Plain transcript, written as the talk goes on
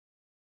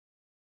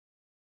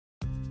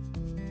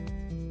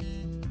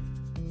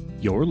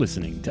You're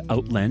listening to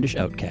Outlandish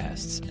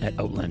Outcasts at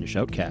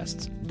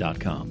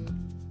outlandishoutcasts.com.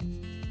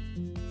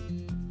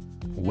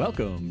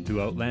 Welcome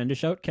to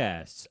Outlandish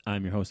Outcasts.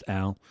 I'm your host,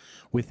 Al.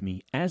 With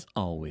me, as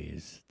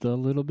always, the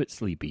little bit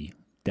sleepy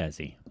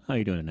Desi. How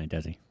you doing tonight,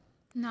 Desi?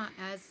 Not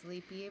as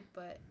sleepy,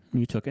 but...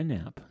 You took a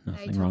nap.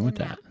 Nothing wrong with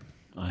that.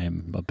 I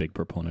am a big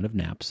proponent of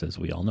naps, as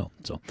we all know.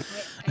 So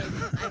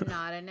I'm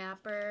not a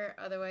napper.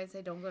 Otherwise,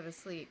 I don't go to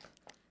sleep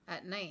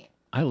at night.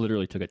 I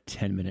literally took a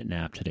 10-minute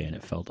nap today, and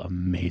it felt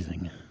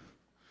amazing.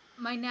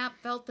 My nap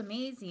felt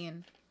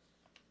amazing.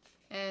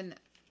 And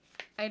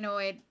I know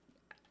I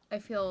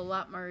feel a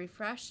lot more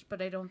refreshed,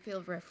 but I don't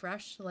feel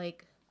refreshed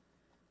like...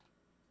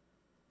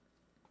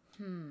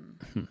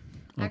 Okay.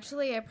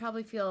 Actually, I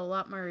probably feel a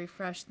lot more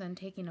refreshed than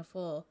taking a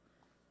full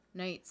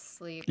night's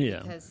sleep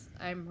because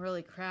I'm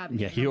really crabby.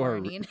 Yeah, in the you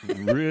morning.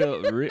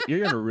 are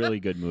you're in a really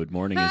good mood.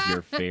 Morning is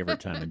your favorite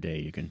time of day,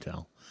 you can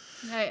tell.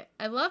 I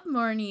love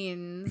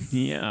mornings.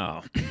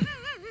 Yeah.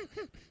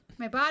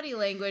 My body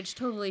language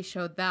totally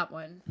showed that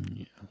one.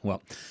 Yeah.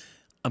 Well,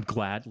 I'm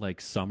glad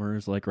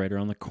summer's right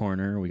around the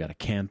corner. We got a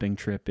camping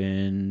trip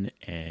in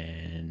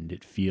and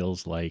it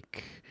feels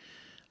like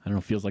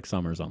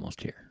summer's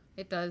almost here.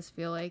 It does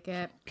feel like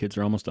it. Kids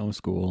are almost done with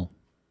school.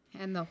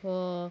 And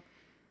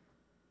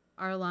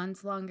our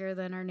lawn's longer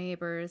than our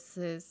neighbors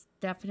is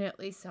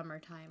definitely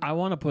summertime. I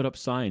want to put up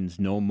signs,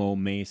 no mow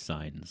May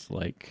signs.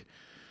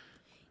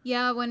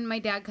 Yeah, when my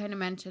dad kind of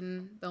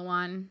mentioned the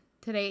lawn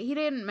today, he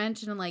didn't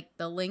mention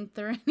the length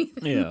or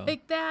anything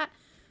like that.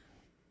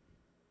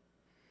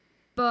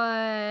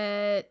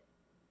 But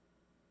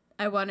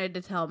I wanted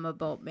to tell him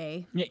about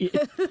May. Yeah,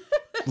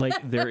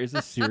 there is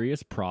a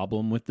serious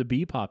problem with the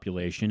bee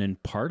population,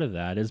 and part of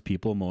that is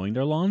people mowing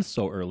their lawns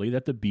so early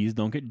that the bees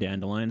don't get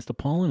dandelions to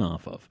pollen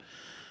off of.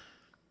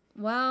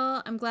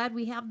 Well, I'm glad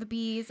we have the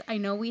bees. I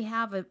know we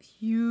have a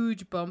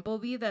huge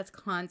bumblebee that's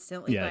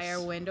constantly by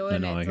our window,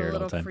 and it's a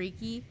little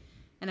freaky.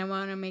 And I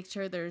want to make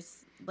sure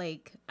there's, I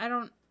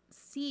don't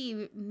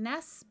see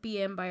nests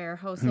being by our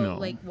house. So,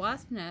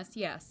 wasp nests,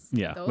 yes.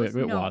 Yeah,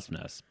 wasp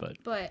nests,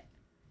 But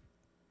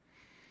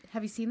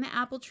have you seen the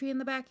apple tree in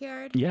the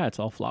backyard? Yeah, it's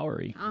all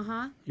flowery.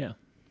 Uh-huh. Yeah.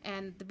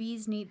 And the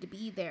bees need to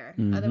be there.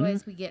 Mm-hmm.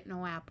 Otherwise, we get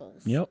no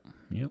apples. Yep.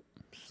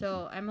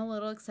 So I'm a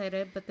little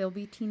excited, but they'll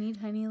be teeny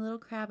tiny little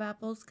crab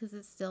apples because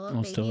it's still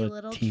a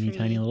teeny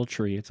tiny little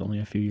tree. It's only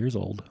a few years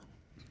old.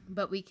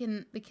 But the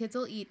kids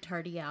will eat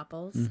tarty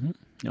apples. Mm-hmm.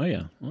 Oh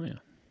yeah.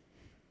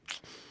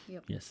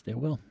 Yep. Yes, they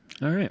will.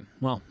 All right.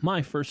 Well,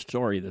 my first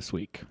story this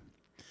week.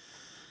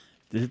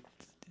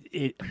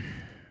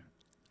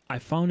 I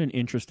found an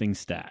interesting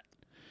stat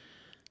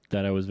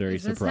that I was very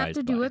surprised by. Does this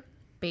have to do with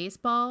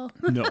baseball?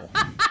 No.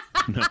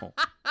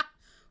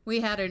 We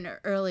had an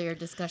earlier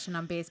discussion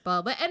on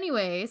baseball, but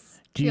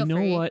anyways. Do you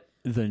know what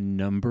the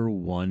number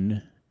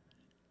one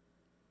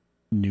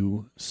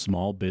new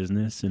small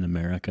business in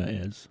America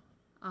is?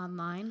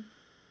 Online.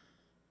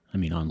 I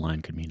mean,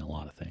 online could mean a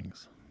lot of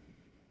things.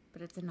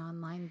 But it's an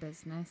online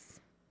business.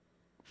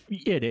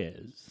 It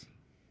is.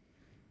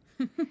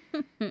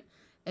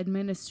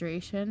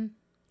 Administration.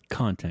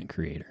 Content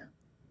creator.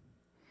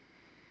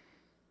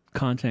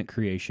 Content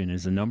creation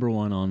is the number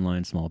one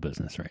online small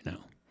business right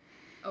now.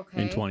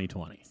 Okay. In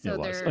 2020. So it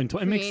was. They're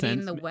it makes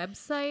sense. the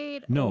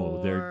website?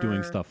 No, they're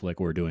doing stuff like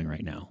we're doing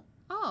right now.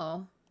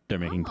 Oh. They're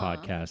making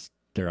podcasts.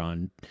 They're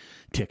on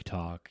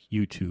TikTok,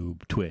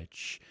 YouTube,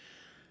 Twitch.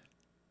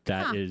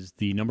 That is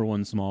the number one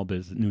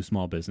new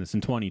small business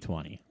in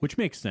 2020, which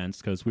makes sense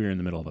because we're in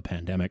the middle of a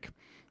pandemic.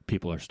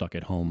 People are stuck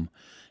at home,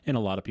 and a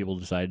lot of people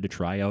decided to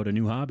try out a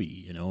new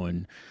hobby,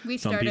 and we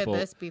started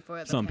this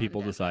before some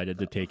people decided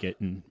to take it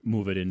and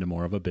move it into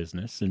more of a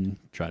business and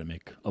try to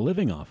make a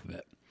living off of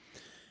it.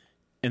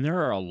 And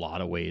there are a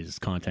lot of ways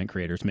content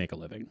creators make a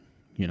living,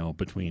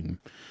 between,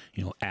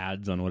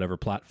 ads on whatever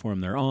platform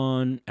they're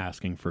on,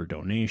 asking for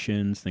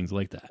donations, things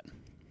like that.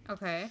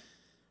 Okay.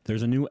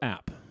 There's a new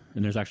app,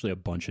 and there's actually a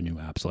bunch of new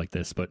apps like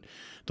this, but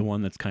the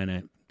one that's kind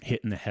of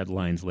hitting the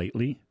headlines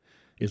lately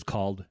is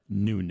called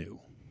Nunu.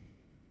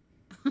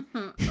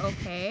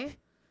 Okay.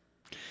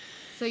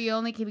 So you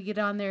only can get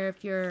on there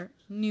if you're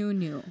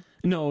new.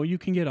 No, you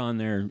can get on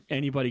there.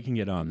 Anybody can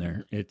get on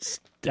there. The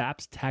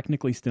app's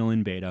technically still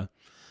in beta.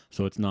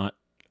 So it's not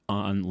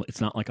on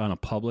a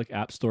public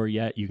app store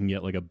yet. You can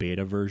get a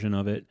beta version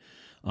of it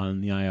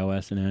on the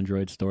iOS and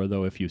Android store,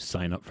 though, if you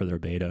sign up for their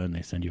beta and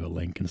they send you a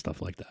link and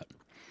stuff like that.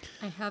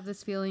 I have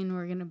this feeling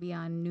we're going to be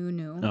on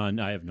Nunu.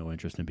 I have no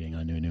interest in being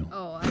on Nunu.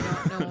 Oh,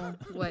 I don't know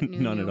what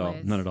Nunu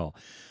is. None at all.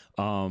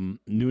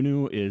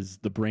 Nunu is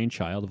the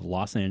brainchild of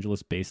Los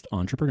Angeles-based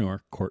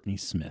entrepreneur Courtney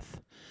Smith.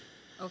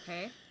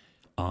 Okay.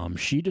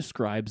 She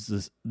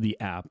describes the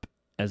app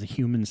as a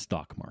human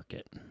stock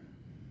market.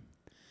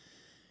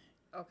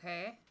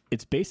 Okay.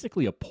 It's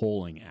basically a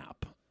polling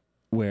app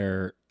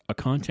where a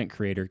content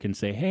creator can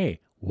say, hey,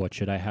 what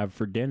should I have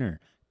for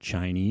dinner?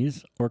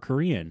 Chinese or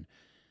Korean?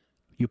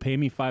 You pay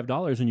me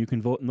 $5 and you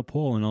can vote in the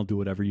poll and I'll do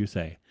whatever you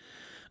say.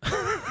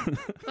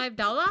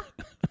 $5?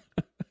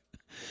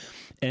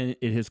 And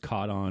it has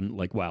caught on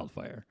like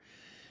wildfire,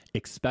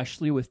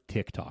 especially with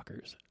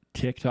TikTokers.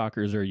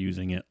 TikTokers are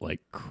using it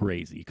like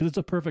crazy because it's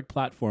a perfect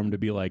platform to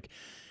be like,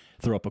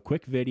 throw up a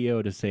quick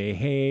video to say,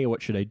 hey,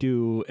 what should I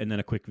do? And then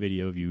a quick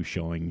video of you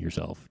showing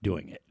yourself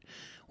doing it,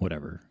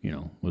 whatever,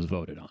 was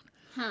voted on.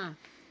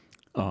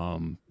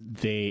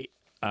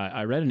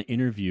 I read an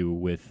interview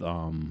with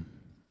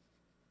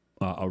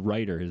a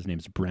writer. His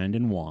name's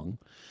Brandon Wong.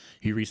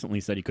 He recently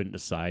said he couldn't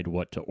decide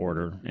what to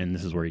order, and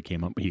this is where he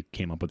came up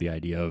with the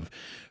idea of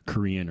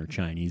Korean or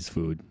Chinese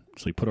food.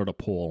 So he put out a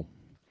poll,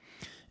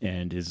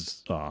 and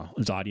his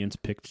audience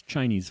picked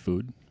Chinese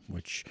food,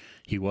 which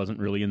he wasn't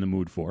really in the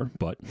mood for,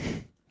 but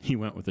he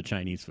went with the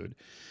Chinese food.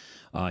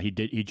 He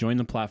joined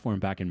the platform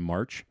back in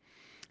March,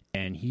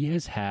 and he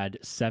has had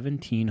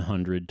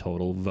 1,700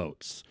 total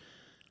votes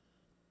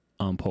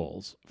on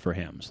polls for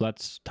him. So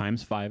that's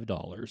times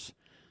 $5,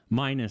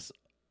 minus,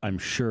 I'm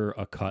sure,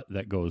 a cut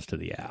that goes to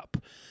the app.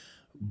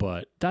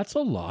 But that's a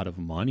lot of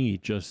money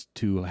just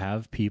to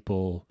have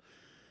people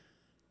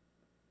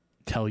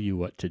tell you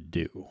what to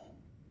do.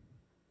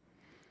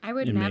 I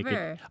would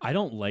never. I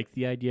don't like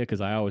the idea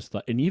because I always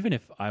thought, and even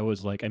if I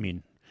was like, I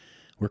mean,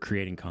 we're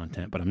creating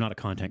content, but I'm not a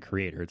content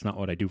creator. It's not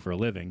what I do for a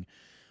living.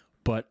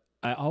 But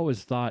I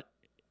always thought,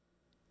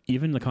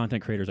 even the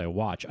content creators I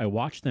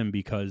watch them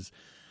because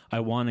I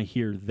want to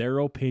hear their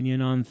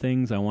opinion on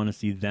things. I want to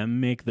see them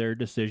make their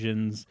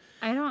decisions.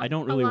 I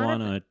don't really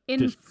want to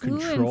just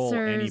control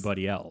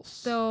anybody else.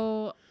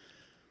 So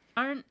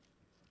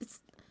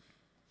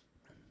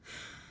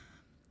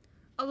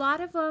a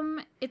lot of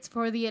them, it's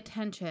for the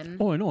attention.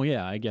 Oh, no,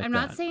 yeah, I get that. I'm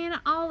not saying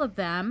all of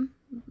them.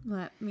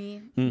 Let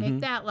me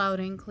make that loud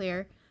and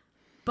clear.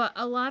 But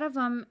a lot of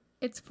them,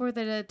 it's for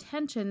the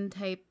attention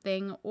type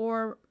thing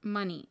or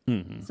money.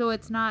 Mm-hmm. So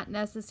it's not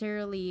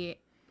necessarily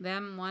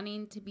them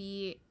wanting to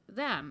be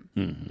them.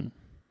 Mm-hmm.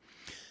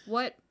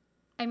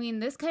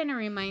 This kind of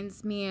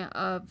reminds me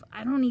of,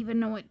 I don't even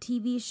know what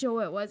TV show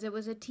it was. It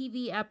was a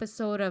TV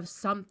episode of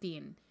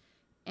something.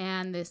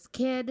 And this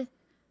kid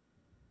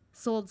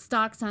sold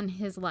stocks on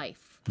his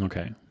life.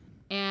 Okay.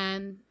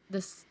 And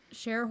the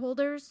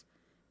shareholders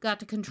got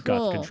to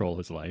control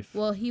his life.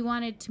 Well, he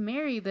wanted to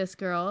marry this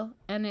girl,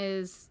 and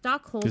his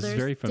stockholders this is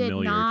very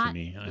familiar did not to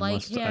me.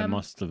 I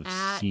must have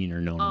seen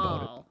or known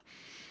about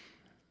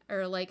it.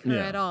 Or like her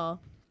at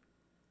all.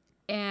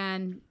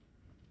 And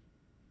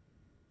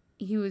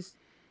he was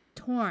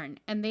torn,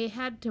 and they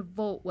had to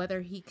vote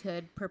whether he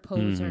could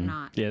propose or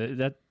not. Yeah,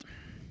 that...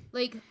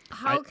 Like,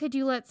 how could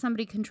you let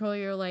somebody control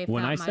your life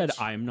when that I much? said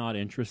I'm not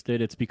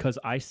interested, it's because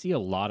I see a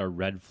lot of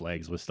red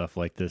flags with stuff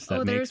like this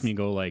that makes me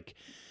go like...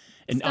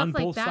 And on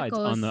both sides,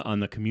 on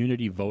the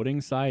community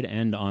voting side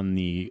and on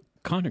the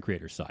content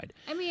creator side.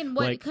 I mean,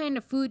 what kind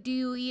of food do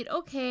you eat?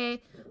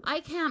 Okay,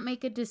 I can't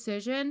make a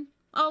decision.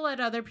 I'll let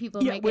other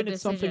people make a decision. Yeah, when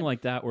it's something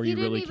like that where you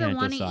really can't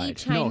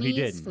decide. No, he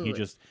didn't.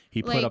 Food.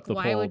 He put up the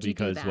poll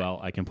because, well,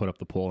 I can put up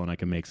the poll and I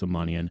can make some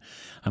money. And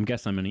I'm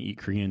going to eat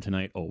Korean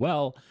tonight. Oh,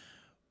 well.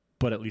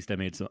 But at least I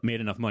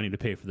made enough money to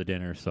pay for the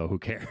dinner, so who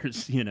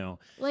cares,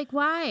 Like,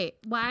 why?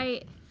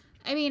 Why?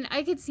 I mean,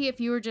 I could see if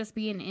you were just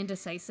being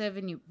indecisive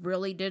and you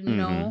really didn't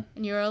know,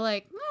 and you were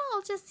like, well,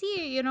 I'll just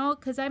see,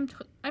 because I'm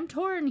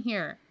torn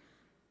here.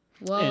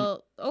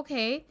 Well,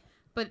 okay.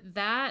 But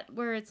that,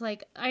 where it's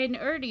like, I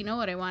already know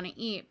what I want to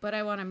eat, but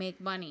I want to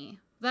make money.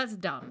 That's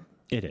dumb.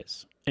 It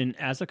is. And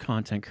as a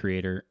content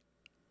creator,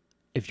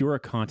 if you're a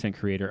content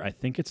creator, I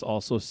think it's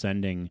also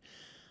sending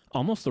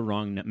almost the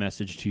wrong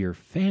message to your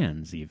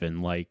fans,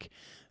 even. Like,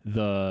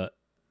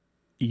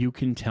 you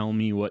can tell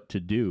me what to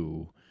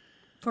do.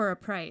 For a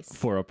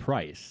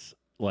price.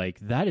 Like,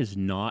 that is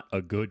not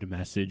a good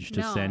message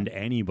to send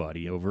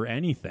anybody over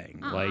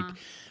anything. Like,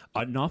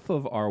 enough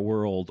of our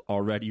world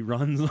already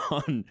runs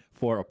on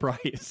for a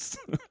price.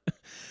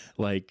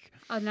 Like,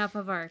 enough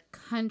of our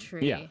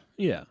country.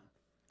 Yeah.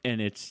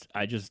 And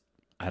I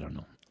don't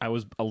know. I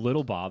was a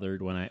little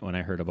bothered when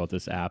I heard about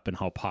this app and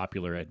how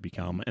popular it had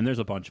become. And there's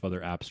a bunch of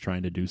other apps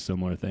trying to do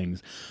similar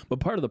things.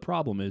 But part of the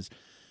problem is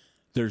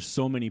there's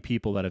so many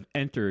people that have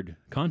entered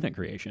content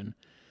creation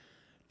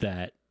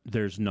that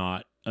there's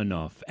not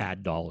enough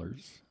ad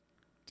dollars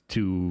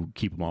to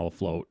keep them all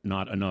afloat,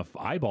 not enough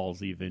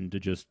eyeballs even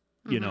to just,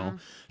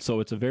 so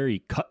it's a very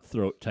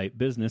cutthroat type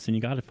business, and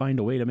you got to find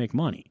a way to make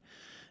money.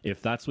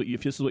 If this is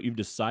what you've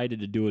decided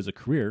to do as a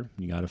career,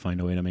 you got to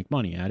find a way to make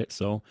money at it.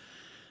 So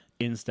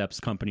in steps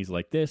companies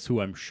like this,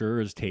 who I'm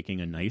sure is taking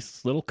a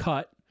nice little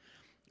cut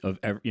of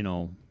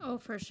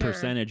for sure,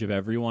 percentage of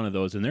every one of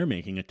those, and they're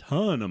making a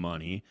ton of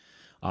money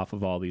off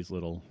of all these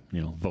little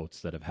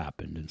votes that have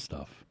happened and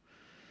stuff.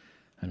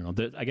 I don't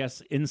know. I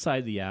guess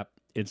inside the app,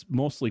 it's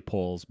mostly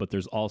polls, but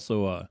there's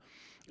also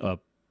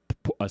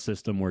a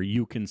system where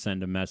you can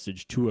send a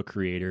message to a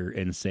creator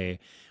and say,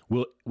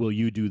 will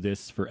you do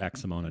this for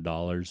X amount of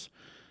dollars?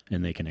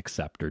 And they can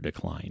accept or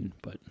decline.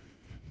 But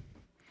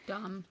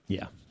dumb.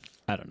 Yeah.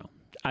 I don't know.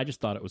 I just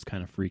thought it was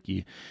kind of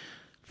freaky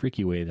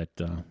way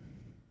that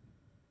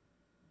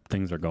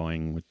things are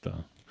going with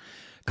the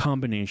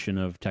combination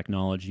of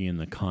technology and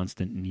the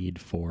constant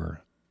need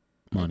for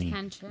money.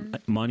 Attention.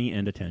 Money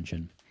and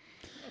attention.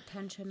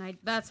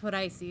 That's what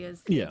I see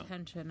as the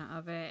attention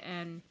of it.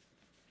 And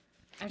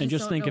and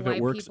just think if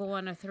it works, people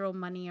want to throw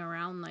money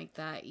around like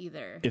that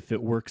either. If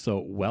it works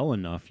out well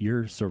enough,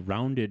 you're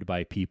surrounded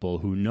by people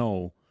who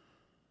know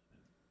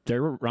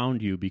they're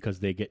around you because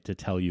they get to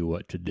tell you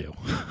what to do,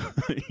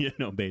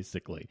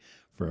 basically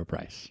for a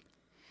price.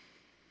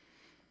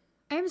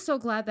 I'm so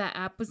glad that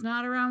app was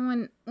not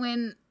around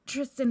when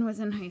Tristan was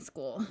in high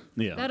school.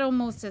 Yeah. That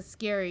almost is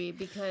scary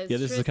because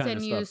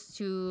Tristan used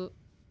to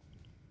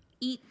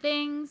eat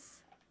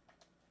things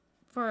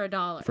for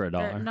 $1. For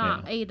 $1.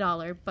 Not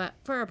 $1, but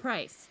for a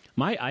price.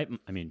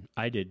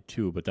 I did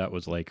too, but that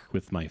was like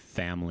with my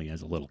family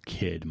as a little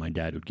kid. My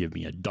dad would give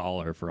me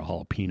 $1 for a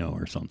jalapeno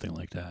or something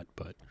like that,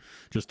 but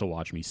just to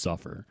watch me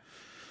suffer.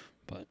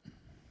 But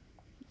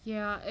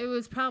yeah, it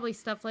was probably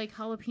stuff like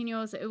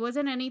jalapenos. It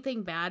wasn't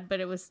anything bad, but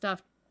it was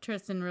stuff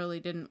Tristan really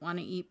didn't want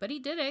to eat. But he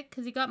did it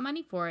because he got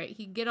money for it.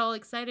 He'd get all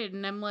excited,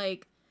 and I'm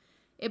like,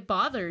 it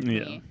bothered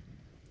me.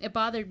 It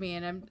bothered me,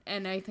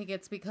 and I think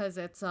it's because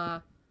it's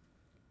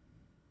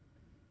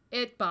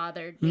it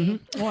bothered me.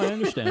 Mm-hmm. Oh, I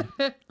understand.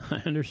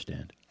 I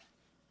understand.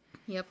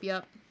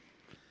 Yep.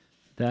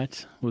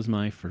 That was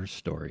my first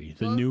story.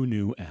 The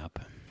new app.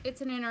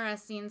 It's an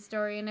interesting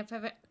story, and if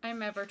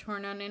I'm ever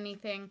torn on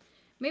anything,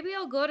 maybe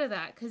I'll go to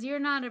that, because you're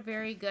not a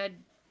very good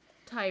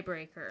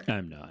tiebreaker.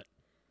 I'm not.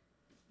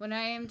 When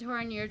I am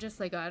torn, you're just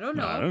like, I don't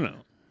know. No, I don't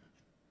know.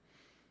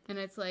 And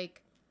it's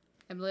like,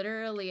 I'm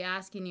literally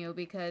asking you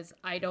because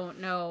I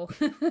don't know.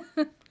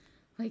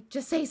 Like,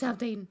 just say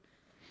something.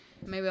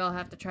 Maybe I'll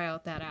have to try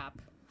out that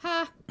app.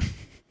 Ha!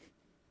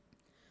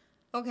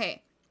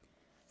 Okay.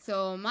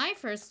 So my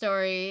first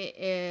story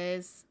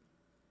is,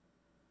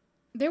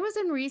 it was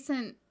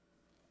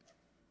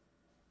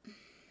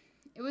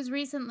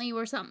recently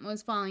where something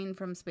was falling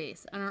from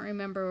space. I don't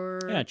remember.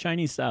 Yeah,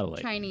 Chinese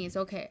satellite. Chinese,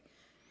 okay.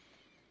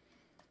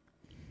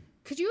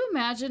 Could you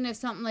imagine if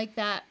something like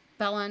that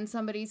fell on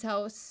somebody's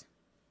house?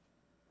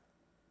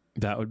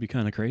 That would be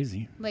kind of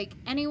crazy. Like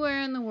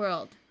anywhere in the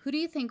world. Who do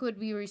you think would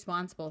be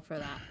responsible for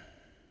that?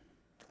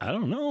 I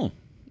don't know.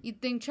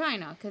 You'd think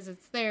China, because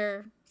it's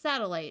their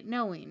satellite,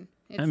 knowing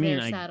it's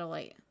their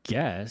satellite.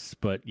 Guess,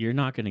 but you're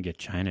not going to get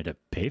China to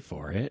pay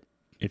for it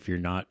if you're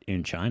not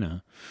in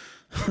China.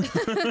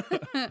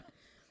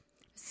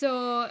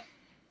 So,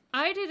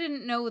 I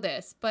didn't know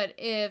this, but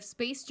if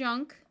space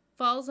junk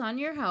falls on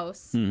your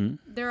house,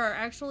 there are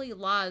actually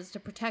laws to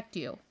protect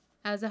you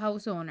as a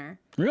house owner.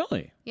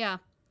 Really? Yeah.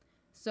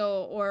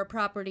 So, or a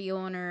property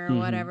owner, or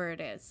whatever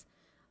it is.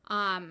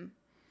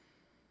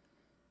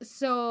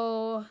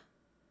 So,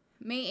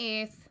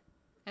 May 8th,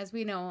 as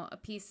we know, a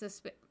piece of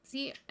space...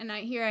 See, and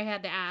I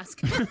had to ask.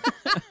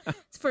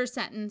 It's first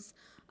sentence.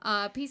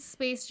 A piece of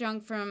space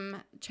junk from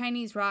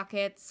Chinese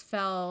rockets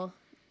fell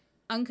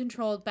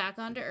uncontrolled back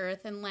onto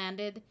Earth and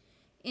landed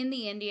in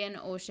the Indian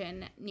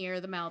Ocean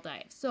near the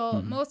Maldives.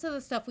 So, most of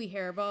the stuff we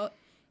hear about,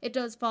 it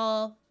does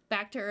fall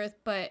back to Earth,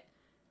 but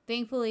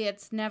thankfully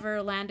it's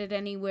never landed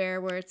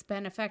anywhere where it's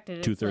been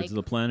affected. Two-thirds of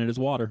the planet is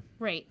water.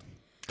 Right.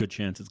 Good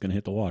chance it's going to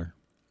hit the water.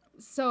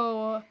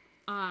 So,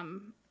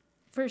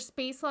 for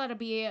space law to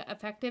be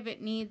effective,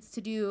 it needs to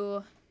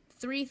do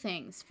 3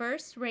 things.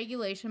 First,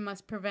 regulation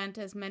must prevent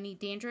as many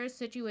dangerous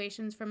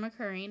situations from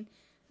occurring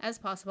as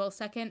possible.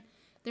 Second,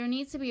 there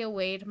needs to be a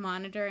way to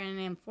monitor and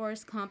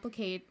enforce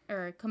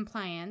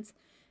compliance.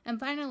 And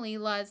finally,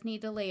 laws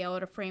need to lay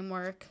out a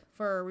framework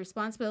for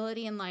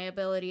responsibility and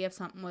liability if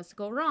something was to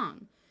go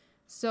wrong.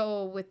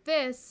 So, with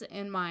this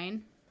in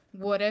mind,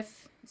 what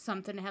if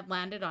something had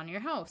landed on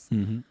your house?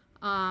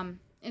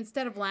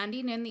 Instead of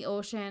landing in the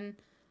ocean,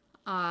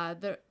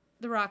 the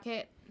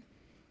rocket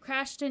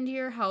crashed into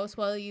your house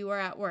while you were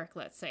at work,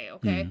 let's say,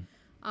 okay?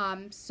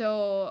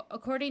 So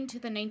according to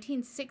the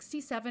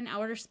 1967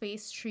 Outer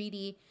Space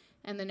Treaty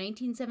and the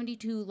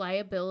 1972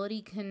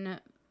 Liability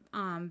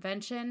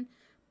Convention,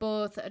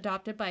 both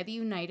adopted by the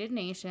United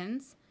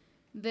Nations,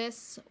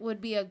 this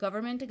would be a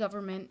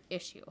government-to-government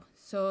issue.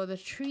 So the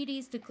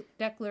treaty's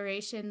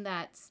declaration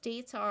that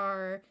states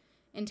are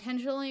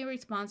intentionally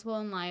responsible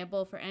and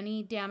liable for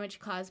any damage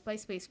caused by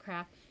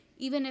spacecraft,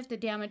 even if the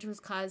damage was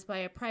caused by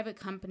a private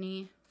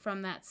company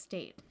from that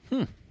state.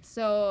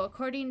 So,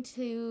 according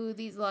to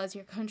these laws,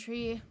 your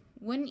country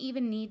wouldn't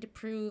even need to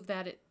prove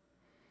that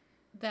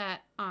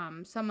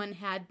someone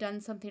had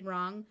done something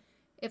wrong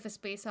if a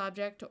space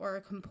object or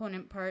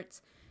component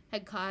parts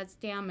had caused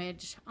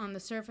damage on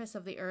the surface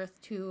of the Earth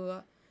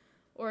to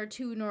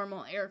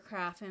normal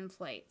aircraft in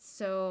flight.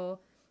 So,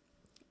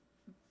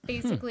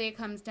 basically, it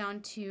comes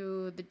down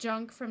to the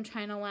junk from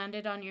China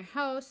landed on your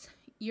house.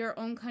 Your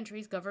own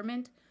country's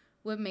government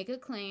would make a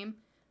claim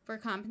for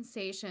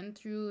compensation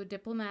through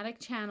diplomatic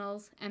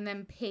channels and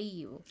then pay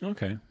you.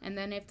 Okay. And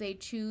then if they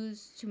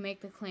choose to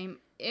make the claim,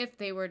 if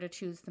they were to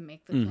choose to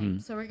make the claim.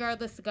 So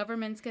regardless, the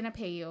government's going to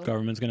pay you.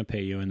 Government's going to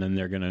pay you, and then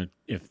they're going to,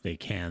 if they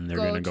can, they're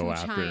going to go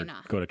to China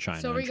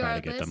and try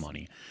to get the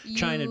money.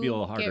 China would be a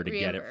little harder to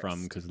get it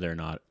from because they're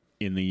not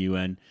in the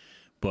UN,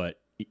 but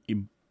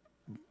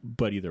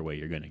either way,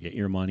 you're going to get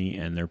your money,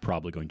 and they're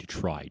probably going to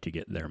try to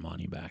get their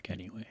money back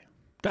anyway.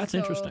 That's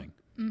interesting.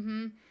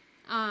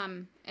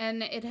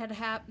 And it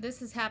had this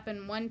has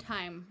happened one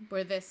time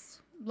where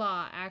this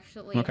law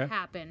actually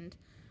happened.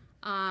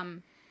 I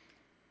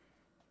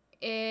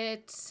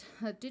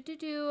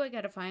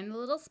gotta find the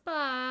little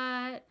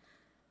spot.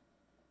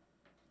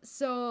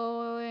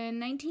 So in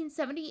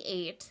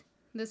 1978,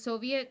 the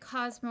Soviet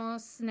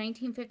Cosmos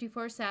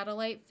 1954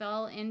 satellite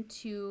fell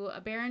into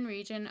a barren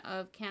region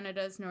of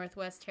Canada's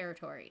Northwest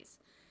Territories.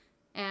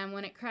 And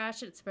when it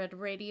crashed, it spread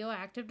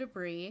radioactive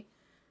debris.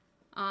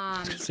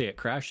 Say it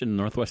crashed in the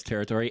Northwest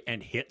Territory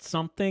and hit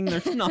something?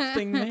 There's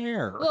nothing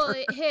there. Well,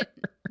 it hit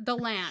the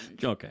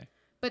land. Okay.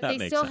 But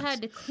they still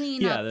had to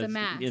clean up the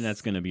mess. And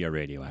that's going to be a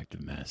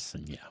radioactive mess.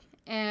 And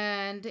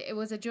And it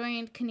was a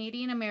joint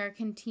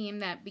Canadian-American team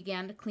that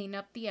began to clean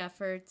up the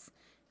efforts.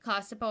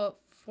 Cost about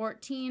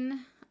 14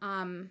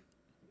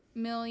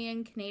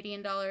 million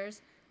Canadian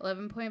dollars,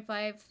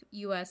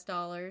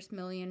 11.5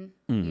 million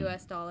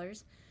US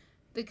dollars.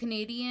 The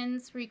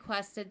Canadians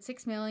requested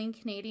 6 million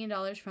Canadian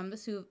dollars from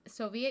the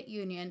Soviet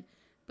Union,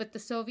 but the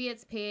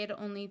Soviets paid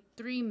only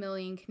 3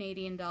 million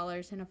Canadian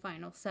dollars in a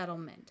final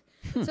settlement.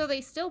 So they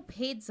still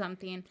paid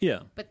something. Yeah.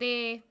 But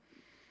they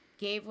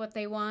gave what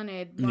they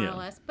wanted, more or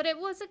less. But it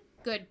was a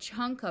good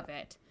chunk of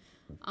it.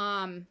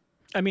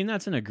 I mean,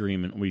 that's an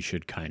agreement we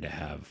should kind of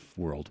have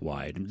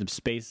worldwide.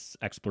 Space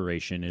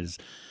exploration is,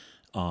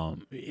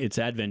 it's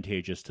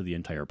advantageous to the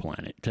entire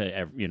planet,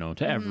 to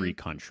every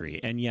country.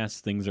 And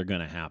yes, things are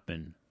going to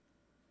happen.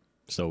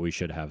 So we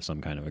should have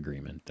some kind of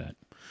agreement that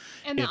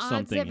and the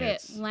odds of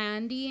it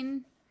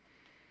landing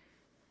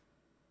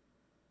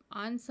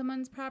on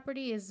someone's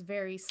property is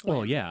very slim.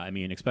 Well, yeah. I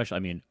mean,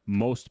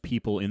 most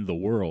people in the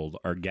world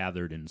are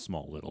gathered in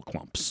small little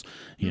clumps.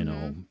 You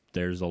know,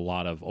 there's a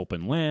lot of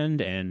open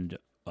land and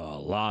a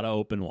lot of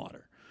open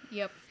water.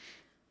 Yep.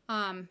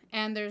 And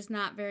there's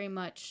not very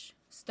much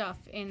stuff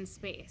in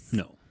space.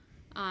 No.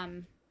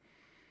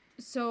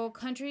 So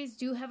countries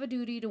do have a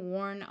duty to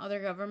warn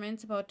other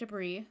governments about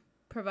debris,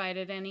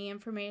 provided any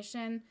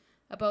information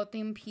about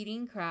the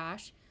impeding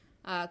crash,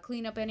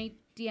 clean up any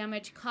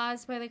damage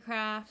caused by the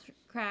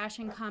crash,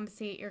 and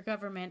compensate your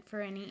government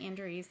for any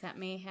injuries that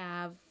may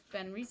have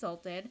been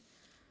resulted.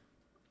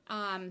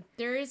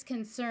 There is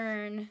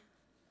concern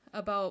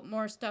about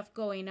more stuff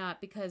going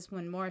up, because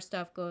when more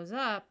stuff goes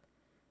up,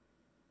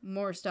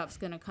 more stuff's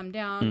going to come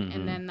down,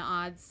 and then the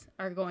odds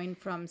are going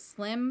from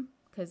slim,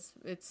 because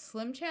it's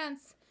slim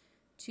chance,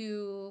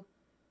 to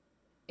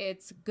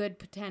it's good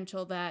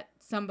potential that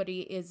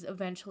somebody is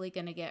eventually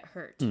going to get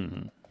hurt.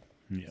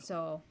 Yeah.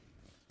 So,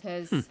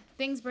 because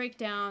things break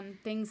down,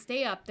 things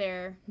stay up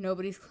there,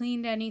 nobody's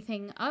cleaned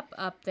anything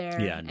up there,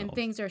 and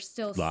things are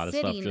still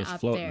sitting up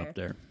floating up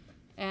there.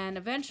 And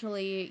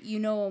eventually,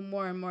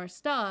 more and more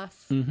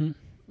stuff,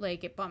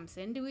 like it bumps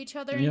into each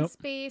other in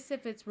space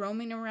if it's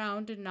roaming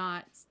around and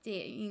not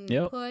staying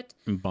put.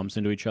 And bumps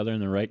into each other in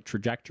the right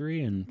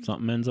trajectory, and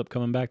something ends up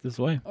coming back this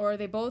way. Or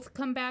they both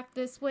come back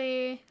this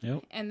way,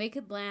 and they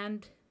could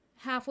land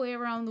halfway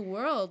around the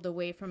world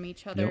away from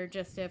each other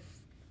just if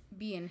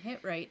being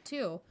hit right,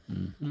 too.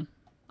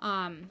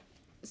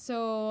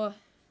 So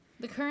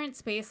the current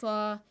space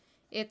law,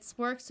 it's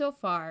worked so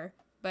far,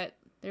 but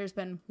there's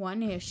been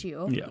one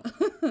issue. Yeah.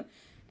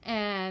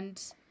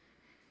 And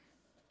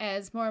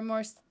as more and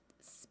more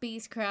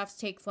spacecrafts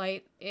take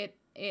flight,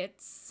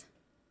 it's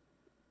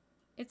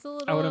a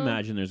little... I would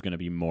imagine there's going to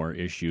be more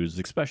issues,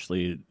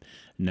 especially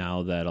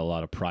now that a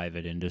lot of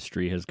private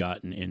industry has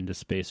gotten into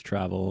space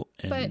travel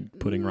and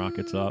putting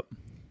rockets up.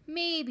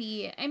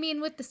 Maybe. I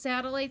mean, with the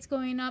satellites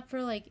going up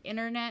for, like,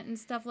 internet and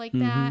stuff like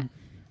that,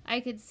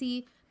 I could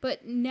see...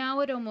 But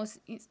now it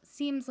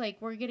seems like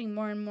we're getting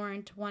more and more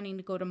into wanting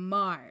to go to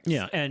Mars.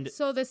 Yeah, and...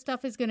 So this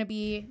stuff is going to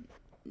be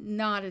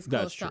not as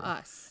close to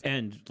us.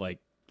 And, like,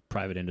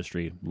 private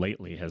industry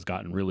lately has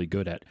gotten really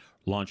good at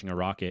launching a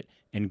rocket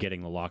and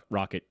getting the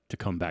rocket to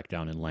come back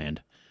down and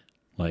land.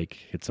 Like,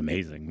 it's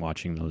amazing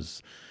watching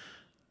those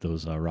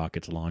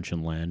rockets launch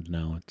and land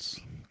now. It's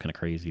kind of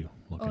crazy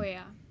looking. Oh,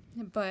 yeah.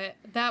 But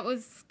that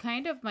was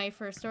kind of my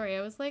first story.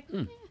 I was like,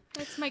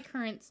 that's my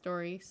current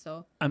story.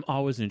 So I'm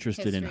always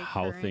interested in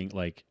how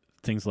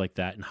things like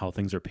that and how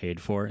things are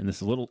paid for. And this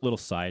is a little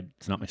side.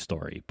 It's not my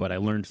story, but I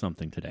learned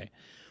something today.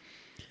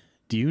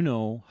 Do you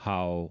know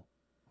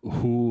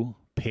who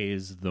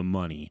pays the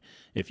money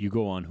if you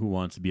go on Who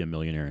Wants to Be a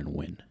Millionaire and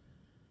win?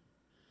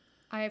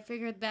 I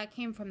figured that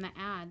came from the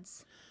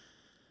ads.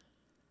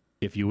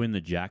 If you win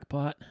the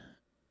jackpot,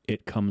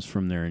 it comes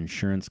from their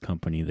insurance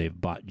company. They've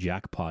bought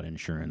jackpot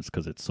insurance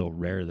because it's so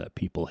rare that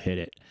people hit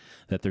it,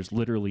 that there's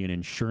literally an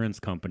insurance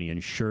company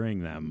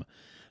insuring them.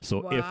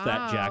 So if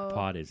that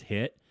jackpot is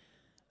hit,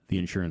 the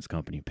insurance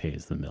company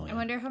pays the million. I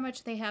wonder how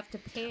much they have to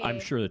pay.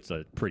 I'm sure it's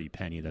a pretty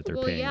penny that they're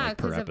paying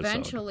per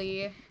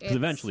episode.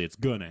 Eventually it's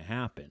going to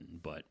happen.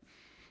 But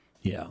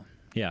yeah,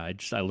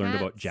 I learned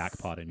about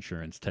jackpot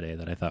insurance today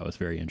that I thought was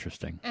very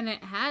interesting. And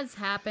it has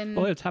happened.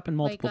 Oh, it's happened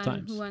multiple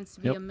times. Who Wants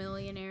to Be a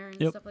Millionaire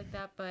and stuff like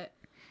that. But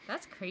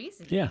that's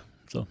crazy. Yeah,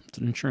 so it's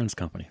an insurance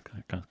company.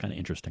 Kind of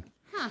interesting.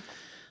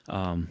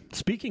 Huh.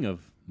 Speaking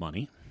of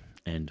money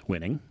and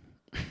winning,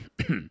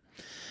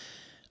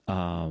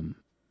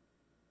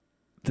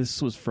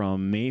 this was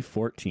from May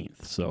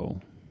 14th,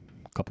 so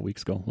couple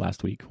weeks ago,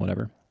 last week,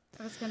 whatever.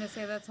 I was going to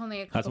say that's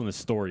only a couple. That's when the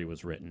story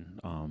was written.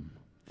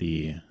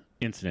 The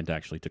incident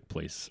actually took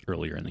place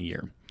earlier in the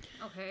year.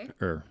 Okay.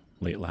 Or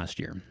late last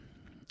year.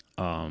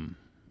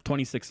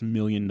 $26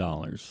 million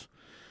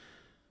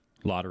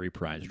lottery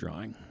prize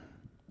drawing.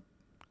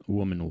 A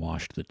woman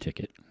washed the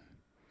ticket.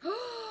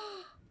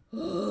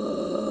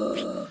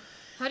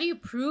 How do you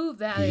prove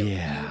that you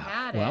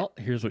had it? Well,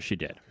 here's what she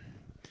did.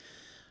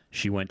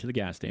 She went to the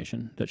gas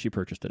station that she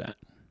purchased it at.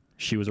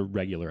 She was a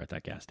regular at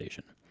that gas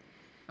station.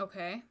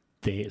 Okay.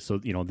 They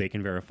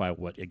can verify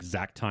what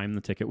exact time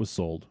the ticket was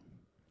sold.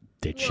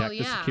 They check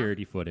the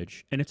security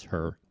footage, and it's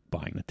her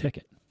buying the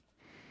ticket.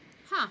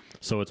 Huh.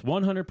 So it's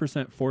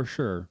 100% for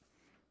sure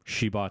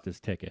she bought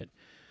this ticket,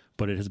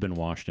 but it has been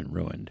washed and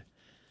ruined,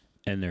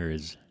 and there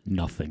is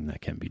nothing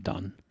that can be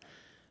done.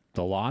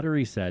 The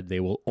lottery said they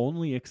will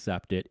only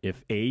accept it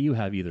if A, you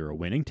have either a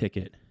winning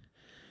ticket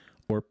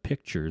or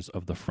pictures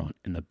of the front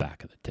and the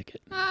back of the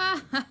ticket.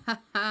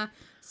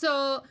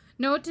 So,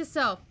 note to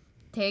self,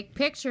 take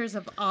pictures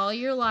of all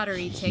your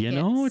lottery tickets. You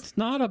know, it's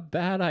not a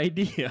bad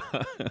idea.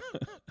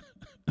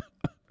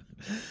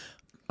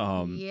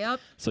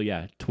 Yep. So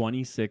yeah,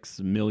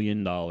 $26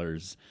 million.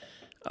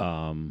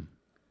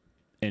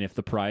 And if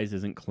the prize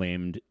isn't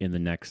claimed in the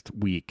next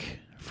week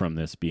from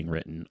this being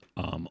written,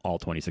 all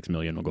 $26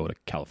 million will go to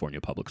California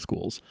public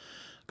schools,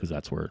 because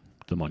that's where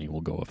the money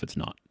will go if it's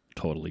not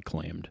totally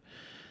claimed.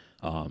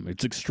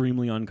 It's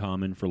extremely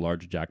uncommon for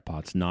large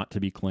jackpots not to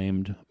be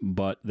claimed,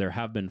 but there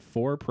have been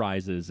 4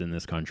 prizes in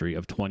this country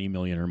of $20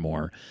 million or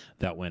more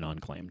that went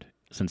unclaimed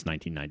since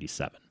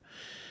 1997,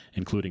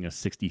 including a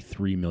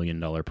 $63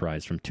 million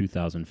prize from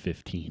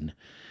 2015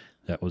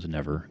 that was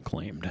never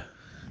claimed.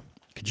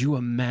 Could you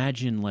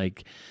imagine,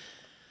 like,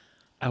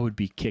 I would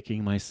be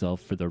kicking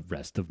myself for the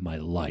rest of my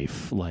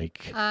life.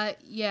 Like,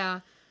 yeah.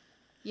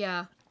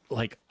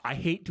 Like, I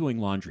hate doing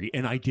laundry,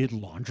 and I did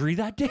laundry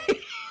that day.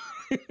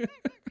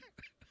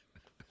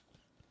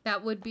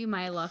 That would be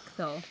my luck,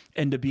 though.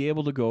 And to be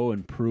able to go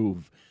and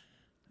prove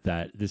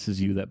that this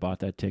is you that bought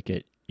that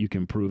ticket, you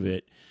can prove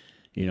it,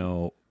 you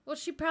know. Well,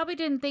 she probably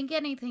didn't think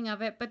anything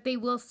of it, but they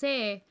will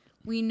say,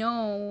 we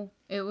know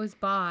it was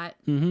bought.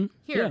 Mm-hmm.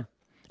 Here. Yeah.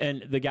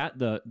 And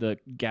the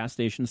gas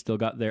station still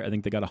got I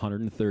think they got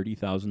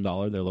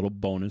 $130,000, their little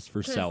bonus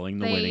for selling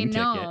the winning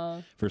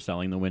ticket. For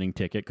selling the winning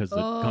ticket, because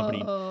the company,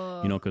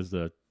 you know, because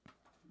the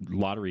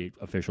lottery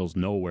officials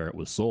know where it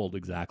was sold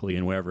exactly,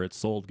 and wherever it's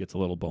sold gets a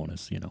little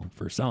bonus, you know,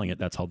 for selling it.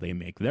 That's how they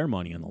make their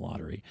money in the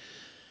lottery.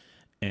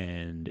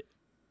 And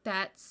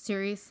that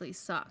seriously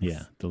sucks.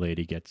 Yeah, the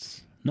lady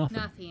gets nothing.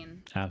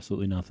 Nothing.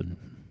 Absolutely nothing.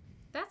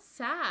 That's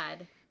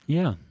sad.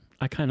 Yeah,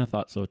 I kind of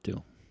thought so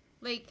too.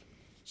 Like,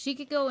 she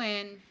could go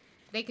in,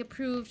 they could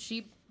prove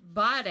she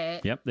bought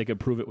it. Yep, they could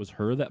prove it was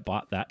her that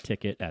bought that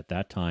ticket at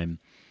that time.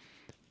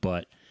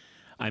 But,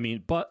 I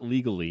mean,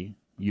 legally,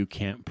 you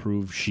can't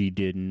prove she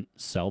didn't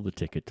sell the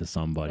ticket to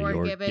somebody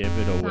or give it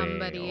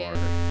away. Or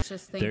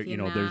just thinking you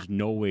know, there's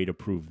no way to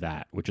prove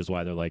that, which is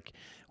why they're like,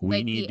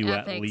 we need to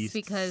at least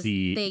because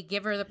see. They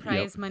give her the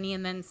prize money,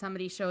 and then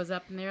somebody shows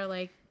up and they're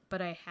like,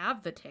 but I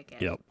have the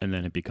ticket. Yep, and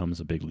then it becomes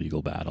a big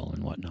legal battle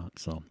and whatnot.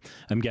 So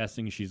I'm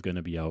guessing she's going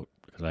to be out,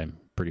 because I'm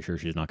pretty sure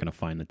she's not going to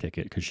find the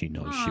ticket because she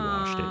knows she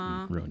washed it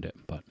and ruined it.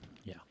 But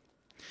yeah,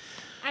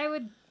 I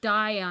would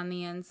die on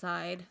the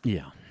inside.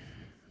 Yeah.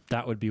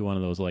 That would be one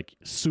of those, like,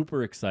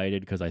 super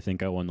excited because I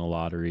think I won the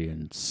lottery,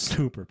 and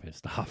super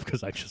pissed off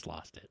because I just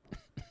lost it.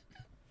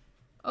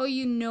 Oh,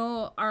 you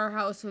know, our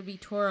house would be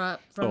tore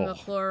up from the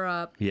floor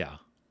up. Yeah.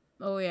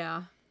 Oh,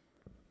 yeah.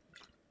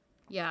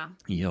 Yeah.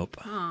 Yep.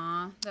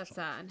 Aw, that's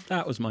sad.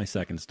 That was my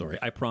second story.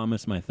 I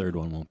promise my third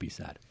one won't be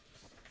sad.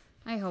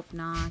 I hope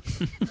not.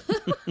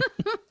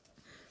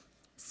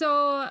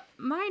 So,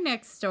 my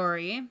next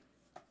story,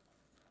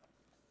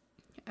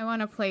 I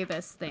want to play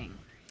this thing.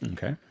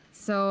 Okay.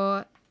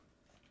 So,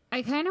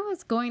 I kind of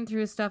was going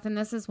through stuff, and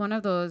this is one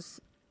of those,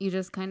 you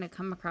just kind of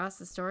come across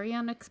the story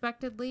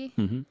unexpectedly.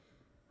 Mm-hmm.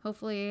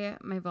 Hopefully,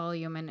 my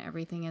volume and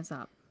everything is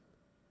up.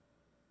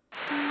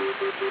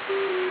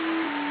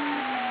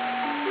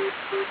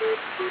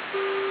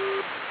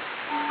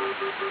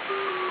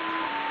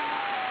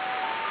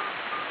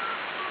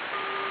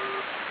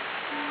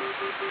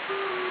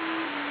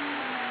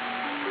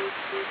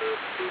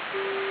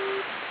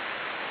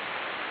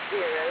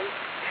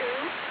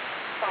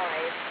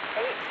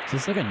 Is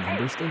this like a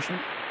number station?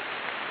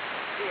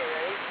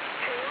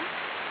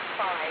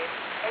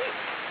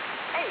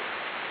 02588.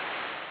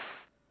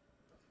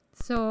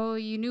 So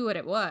you knew what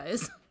it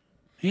was.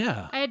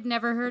 Yeah. I had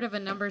never heard of a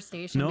number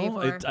station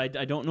before. I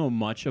don't know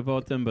much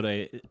about them,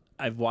 but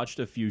I've watched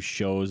a few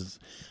shows,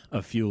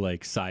 a few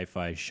like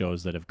sci-fi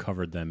shows that have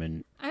covered them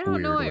in I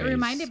don't know. It ways,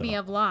 reminded me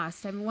of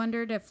Lost. I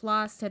wondered if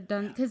Lost had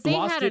done, because they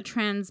had a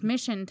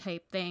transmission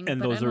type thing.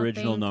 And those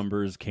original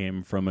numbers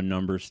came from a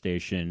number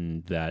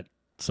station that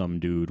some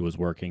dude was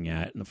working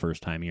at the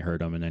first time he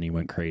heard them, and then he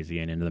went crazy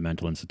and into the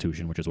mental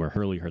institution, which is where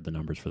Hurley heard the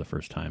numbers for the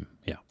first time.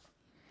 Yeah.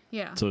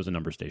 Yeah. So there's a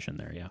number station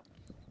there, yeah.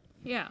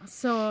 Yeah,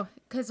 so,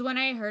 because when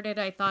I heard it,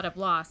 I thought of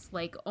Lost,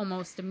 like,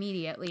 almost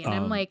immediately. And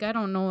I'm like, I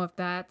don't know if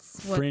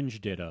that's what... Fringe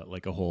did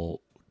a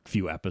whole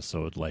few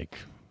episode, like,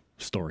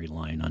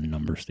 storyline on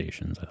number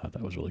stations. I thought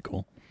that was really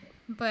cool.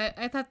 But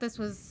I thought this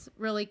was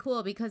really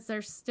cool because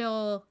they're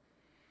still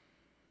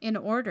in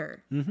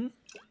order. Mm-hmm.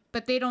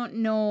 But they don't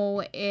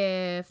know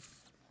if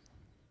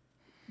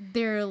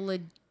they're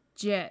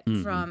legit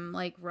from,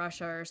 like,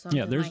 Russia or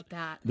something like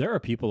that. There are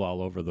people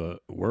all over the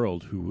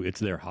world who it's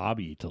their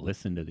hobby to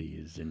listen to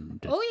these and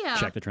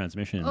check the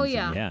transmissions. Oh,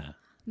 yeah. And, yeah.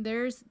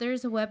 There's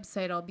a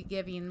website I'll be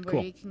giving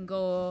where you can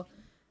go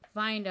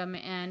find them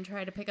and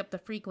try to pick up the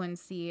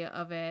frequency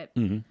of it.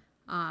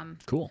 Mm-hmm.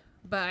 Cool.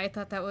 But I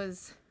thought that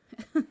was...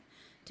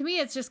 to me,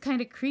 it's just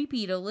kind of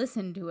creepy to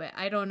listen to it.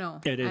 I don't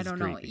know. It is I don't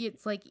creepy. know.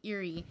 It's, like,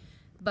 eerie.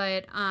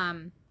 But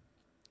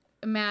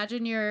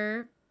imagine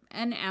you're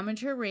an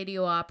amateur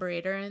radio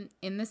operator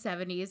in the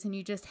 70s and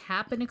you just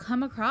happen to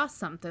come across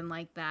something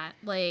like that.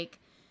 Like,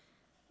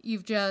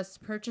 you've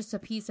just purchased a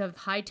piece of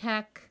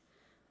high-tech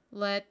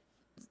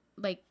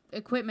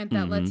equipment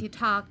that lets you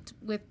talk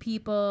with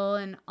people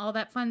and all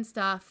that fun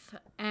stuff,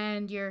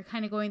 and you're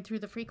kind of going through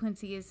the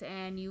frequencies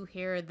and you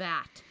hear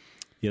that.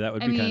 Yeah, that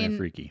would be kind of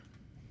freaky.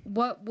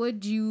 What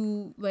would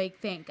you, like,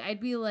 think? I'd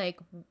be like,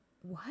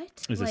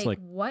 what? Is this, like,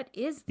 what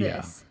is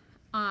this?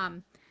 Yeah.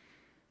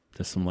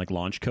 Just some, like,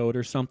 launch code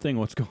or something?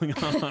 What's going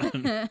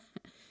on?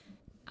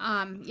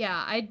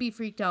 Yeah, I'd be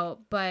freaked out,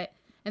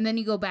 and then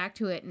you go back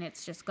to it and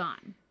it's just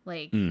gone.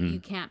 Like, you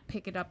can't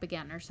pick it up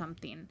again or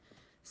something.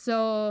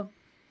 So,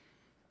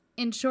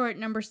 in short,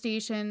 number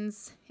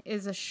stations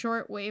is a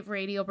shortwave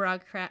radio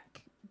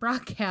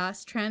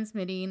broadcast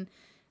transmitting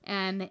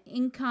an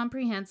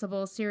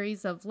incomprehensible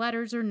series of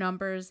letters or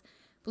numbers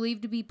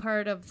believed to be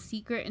part of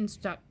secret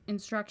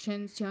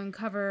instructions to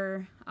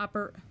uncover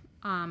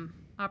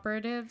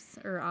operatives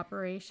or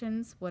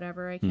operations,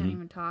 whatever. I can't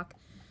even talk.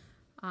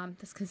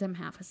 That's because I'm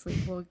half asleep.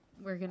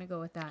 We're going to go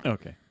with that.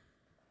 Okay.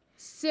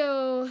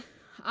 So,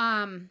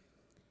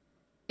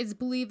 it's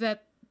believed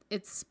that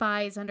its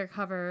spies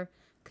undercover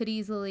could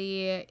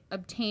easily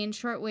obtain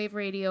shortwave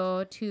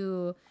radio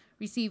to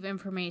receive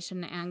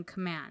information and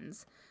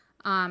commands.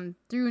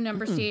 Through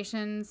number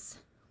stations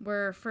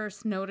were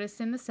first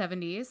noticed in the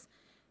 70s,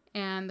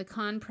 and the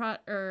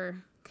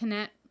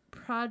Connect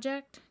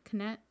project,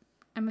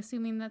 I'm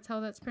assuming that's how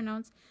that's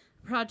pronounced,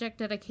 project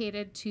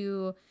dedicated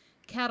to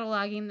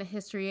cataloging the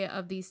history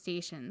of these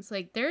stations.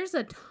 Like, there's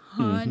a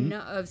ton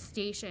of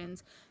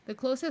stations. The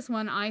closest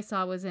one I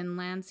saw was in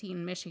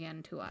Lansing,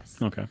 Michigan to us.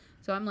 Okay.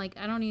 So I'm like,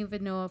 I don't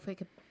even know if it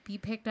could be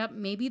picked up.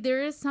 Maybe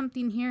there is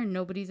something here and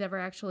nobody's ever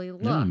actually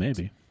looked. Yeah,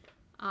 maybe.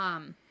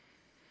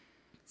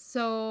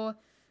 So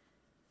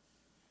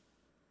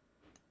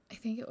I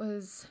think it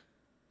was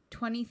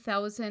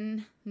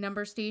 20,000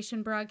 number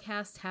station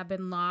broadcasts have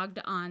been logged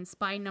on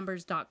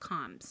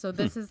spynumbers.com. So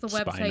this is the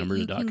website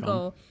you can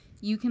go.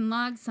 You can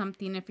log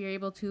something if you're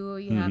able to.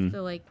 You have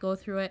to, like, go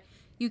through it.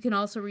 You can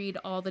also read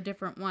all the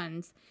different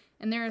ones.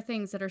 And there are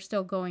things that are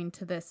still going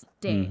to this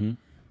day.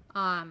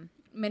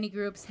 Many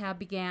groups have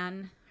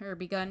begun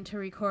to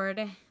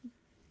record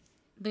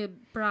the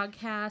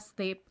broadcast.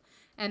 There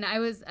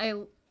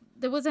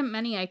wasn't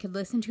many I could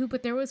listen to,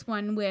 but there was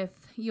one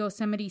with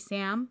Yosemite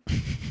Sam.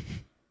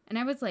 And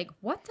I was like,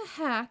 what the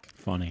heck?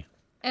 Funny.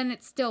 And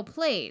it still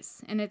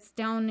plays. And it's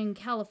down in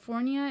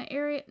California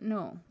area.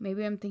 No,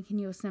 maybe I'm thinking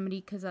Yosemite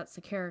because that's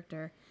the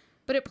character.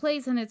 But it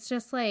plays and it's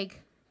just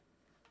like,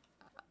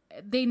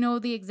 they know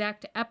the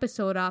exact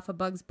episode off of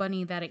Bugs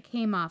Bunny that it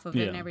came off of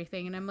and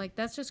everything. And I'm like,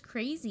 that's just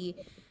crazy.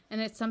 And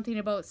it's something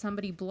about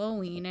somebody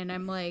blowing. And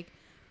I'm like,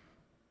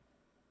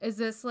 is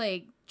this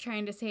like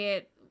trying to say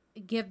it,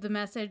 give the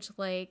message,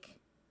 like,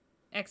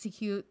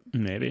 execute?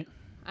 Maybe.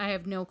 I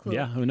have no clue.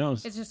 Yeah, who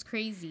knows? It's just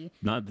crazy.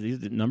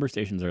 These number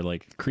stations are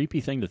like a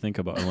creepy thing to think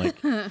about. Like,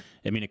 I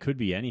mean, it could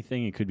be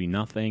anything. It could be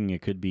nothing.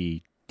 It could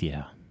be,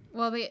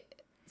 Well, it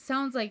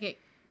sounds like it.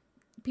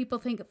 People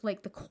think of,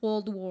 like, the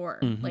Cold War,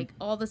 like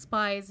all the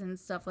spies and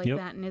stuff like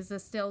that. And is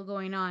this still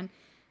going on?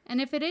 And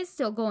if it is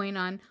still going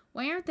on,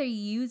 why aren't they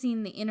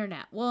using the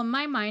internet? Well, in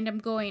my mind, I'm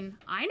going,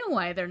 I know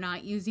why they're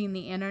not using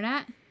the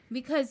internet.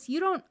 Because you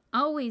don't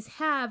always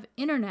have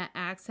internet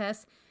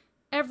access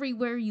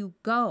everywhere you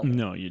go.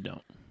 No, you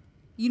don't.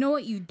 You know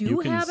what you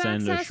do have access to? You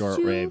can send a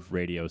shortwave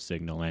radio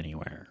signal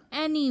anywhere.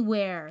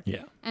 Anywhere.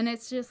 Yeah. And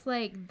it's just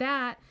like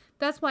that.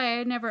 That's why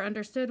I never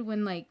understood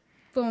when, like,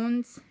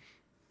 phones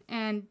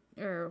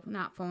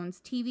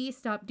TV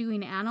stopped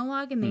doing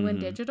analog and they went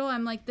digital.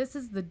 I'm like, this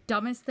is the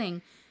dumbest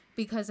thing.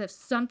 Because if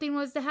something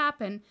was to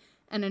happen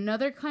and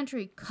another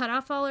country cut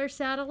off all our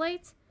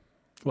satellites,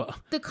 well,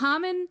 the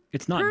common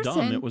it's not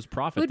dumb. It was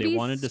profit. They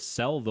wanted to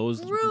sell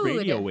those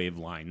radio wave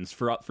lines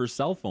for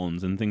cell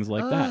phones and things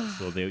like that.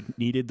 So they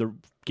needed to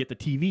get the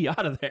TV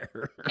out of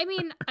there. I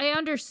mean, I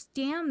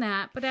understand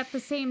that, but at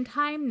the same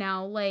time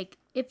now, like,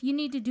 if you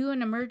need to do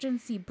an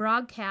emergency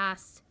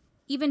broadcast,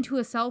 even to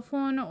a cell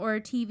phone or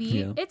a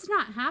TV, it's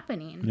not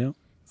happening. Yeah.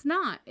 It's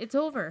not. It's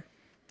over.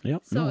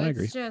 Yep. So I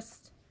agree. It's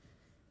just,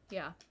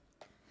 yeah.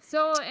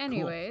 So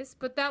anyways,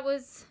 but that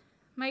was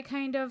my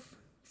kind of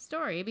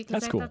story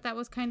because I thought that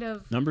was kind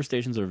of... Number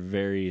stations are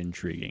very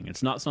intriguing.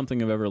 It's not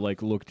something I've ever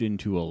looked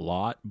into a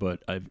lot,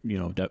 but I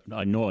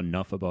know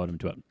enough about them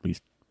to at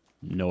least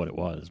know what it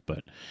was.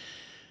 But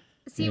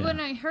see, when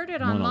I heard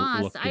it on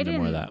Lost, I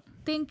didn't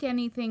think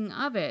anything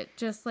of it.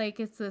 Just like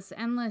it's this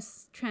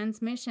endless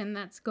transmission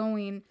that's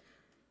going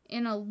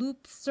in a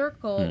loop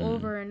circle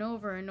over and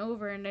over and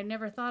over, and I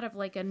never thought of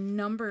a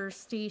number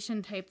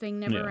station type thing.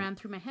 Never ran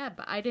through my head,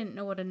 but I didn't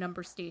know what a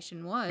number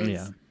station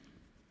was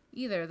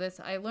either.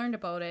 I learned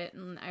about it,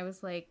 and I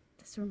was like,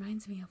 this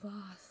reminds me of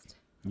Lost.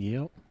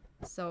 Yep.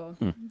 So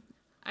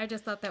I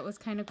just thought that was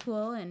kind of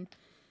cool, and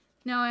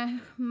now I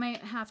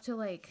might have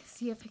to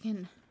see if I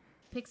can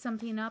pick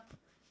something up,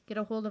 get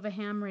a hold of a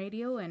ham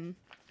radio, and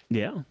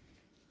be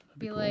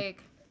cool.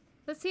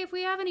 Let's see if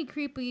we have any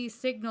creepy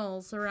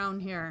signals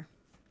around here.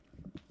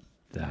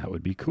 That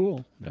would be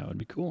cool.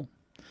 All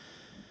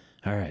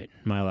right,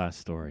 my last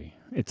story.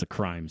 It's a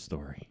crime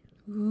story.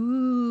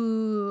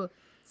 Ooh.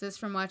 Is this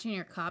from watching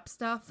your cop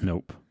stuff?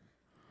 Nope.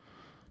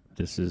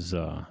 This is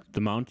the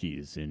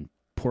Mounties in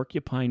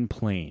Porcupine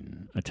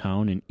Plain, a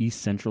town in east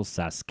central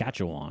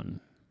Saskatchewan.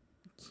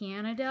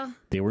 Canada?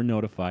 They were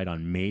notified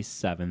on May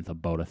 7th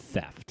about a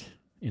theft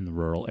in the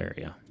rural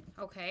area.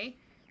 Okay.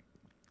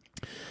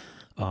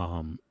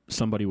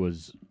 Somebody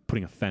was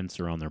putting a fence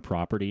around their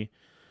property,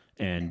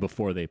 and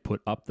before they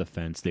put up the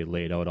fence, they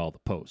laid out all the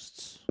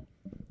posts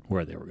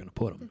where they were going to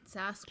put them. Did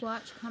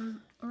Sasquatch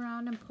come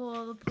around and pull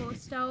all the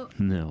posts out?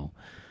 No.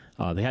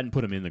 They hadn't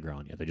put them in the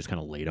ground yet. They just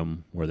kind of laid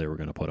them where they were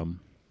going to put them.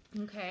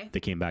 Okay. They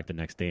came back the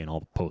next day, and all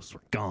the posts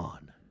were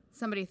gone.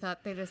 Somebody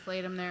thought they just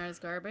laid them there as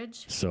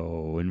garbage?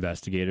 So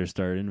investigators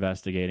started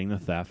investigating the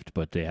theft,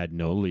 but they had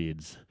no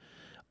leads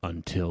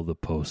until the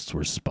posts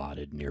were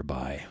spotted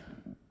nearby.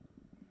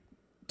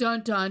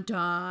 Dun, dun,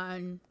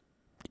 dun.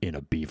 In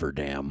a beaver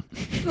dam.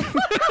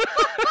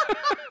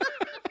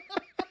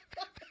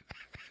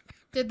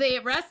 Did they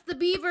arrest the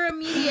beaver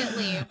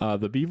immediately?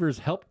 The beavers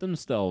helped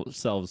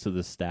themselves to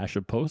the stash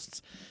of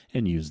posts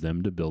and used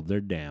them to build their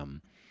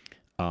dam.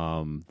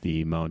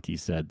 The Mountie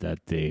said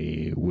that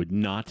they would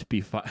not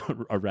be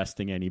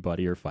arresting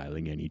anybody or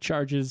filing any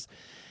charges,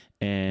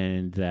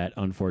 and that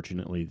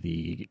unfortunately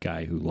the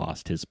guy who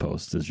lost his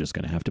posts is just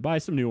going to have to buy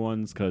some new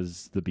ones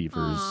because the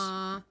beavers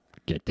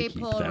get to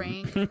keep them.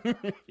 Rank.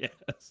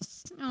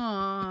 Yes.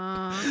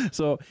 Aww.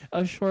 So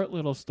a short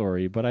little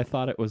story, but I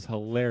thought it was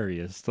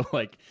hilarious.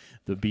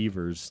 The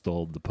beavers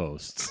stole the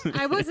posts.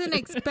 I wasn't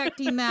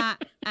expecting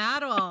that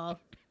at all.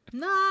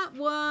 Not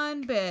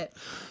one bit.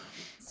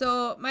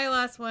 So my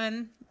last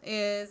one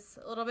is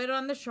a little bit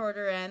on the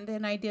shorter end,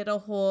 and I did a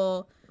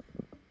whole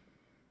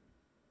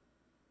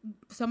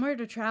somewhere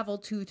to travel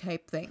to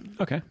type thing.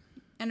 Okay.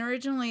 And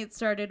originally it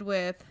started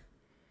with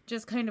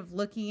just kind of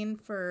looking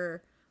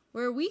for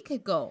where we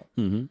could go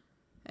and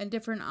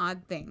different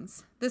odd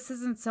things. This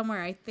isn't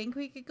somewhere I think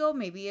we could go.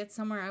 Maybe it's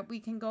somewhere we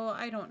can go.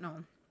 I don't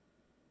know.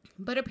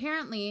 But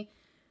apparently,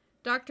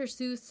 Dr.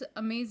 Seuss'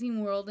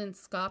 Amazing World in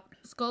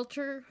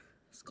Sculpture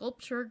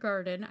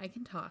Garden, I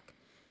can talk,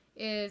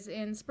 is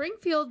in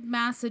Springfield,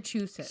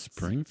 Massachusetts.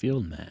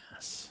 Springfield,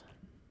 Mass.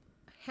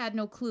 Had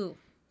no clue.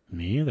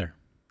 Me either.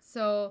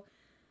 So,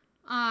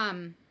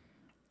 some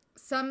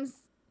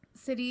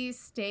cities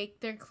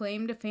stake their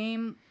claim to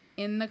fame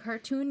in the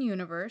cartoon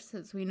universe,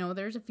 as we know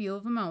there's a few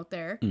of them out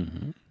there.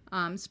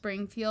 Mm-hmm.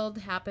 Springfield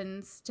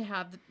happens to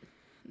have...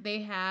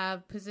 They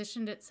have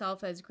positioned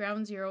itself as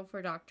ground zero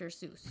for Dr.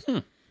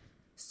 Seuss.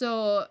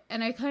 So,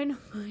 and I kind of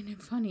find it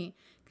funny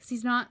because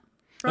he's not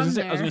from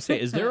there. I was going to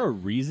say, is there a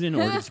reason,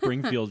 or did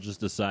Springfield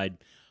just decide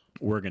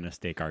we're going to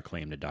stake our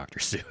claim to Dr.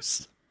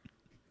 Seuss?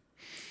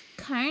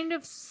 Kind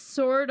of,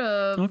 sort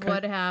of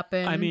what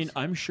happened. I mean,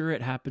 I'm sure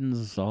it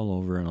happens all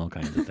over and all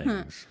kinds of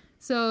things.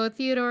 So,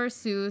 Theodore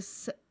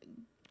Seuss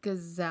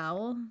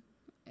Geisel,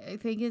 I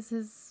think is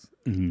his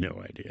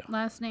no idea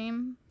last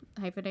name,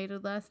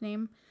 hyphenated last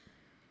name.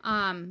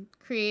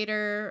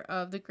 Creator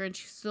of The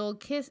Grinch Who Stole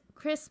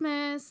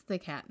Christmas, The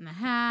Cat in the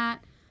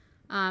Hat.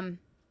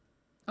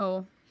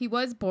 He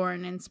was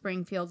born in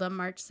Springfield on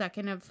March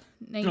 2nd of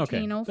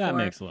 1904. Okay, that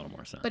makes a little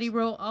more sense. But he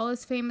wrote all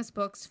his famous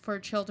books for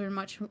children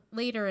much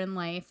later in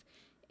life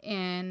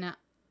in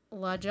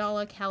La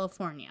Jolla,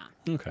 California.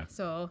 Okay.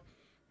 So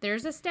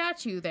there's a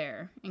statue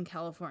there in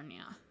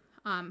California.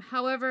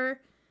 However,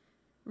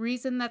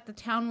 reason that the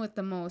town with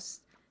the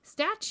most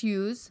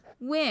statues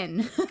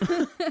win.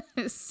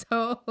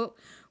 So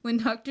when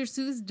Dr.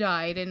 Seuss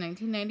died in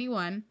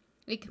 1991,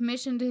 they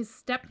commissioned his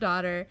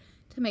stepdaughter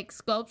to make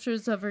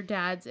sculptures of her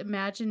dad's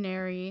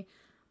imaginary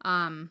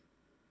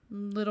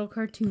little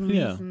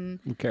cartoons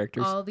and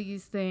characters, all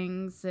these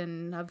things,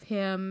 and of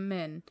him.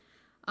 And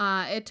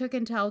it took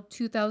until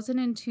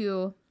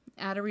 2002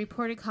 at a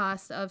reported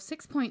cost of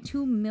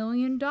 $6.2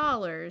 million.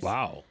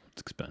 Wow,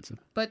 it's expensive.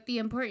 But the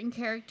important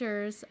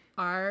characters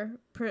are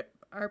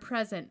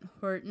present.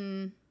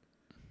 Horton,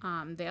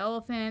 the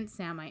elephant,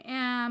 Sam I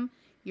Am,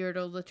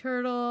 Yertle the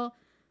turtle,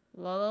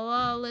 la la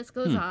la, list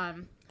goes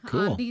on.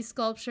 Cool. These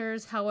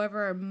sculptures,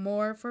 however, are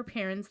more for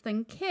parents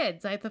than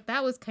kids. I thought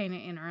that was kind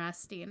of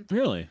interesting.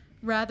 Really?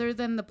 Rather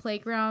than the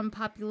playground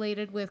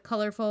populated with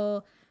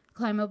colorful,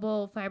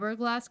 climbable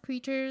fiberglass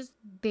creatures,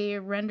 they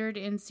rendered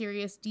in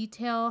serious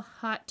detail,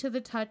 hot to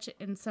the touch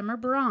in summer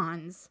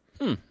bronze,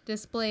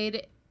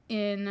 displayed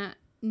in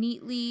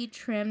neatly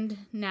trimmed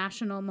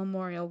National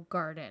Memorial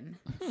Garden.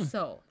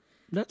 So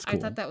that's cool.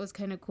 I thought that was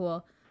kind of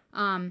cool.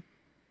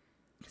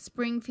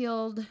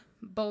 Springfield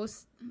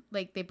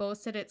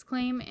boasted its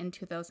claim in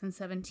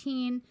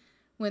 2017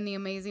 when the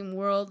Amazing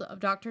World of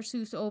Dr.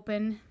 Seuss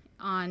opened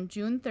on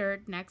June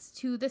 3rd next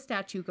to the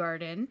Statue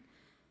Garden.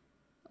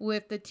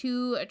 With the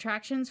 2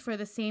 attractions for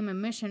the same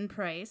admission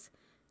price,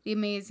 the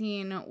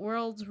Amazing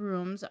World's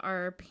rooms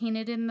are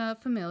painted in the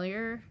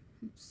familiar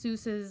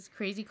Seuss's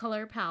crazy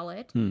color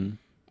palette.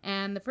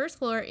 And the first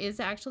floor is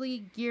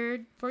actually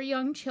geared for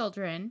young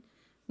children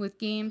with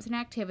games and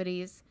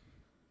activities.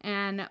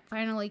 And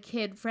finally,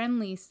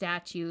 kid-friendly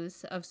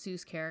statues of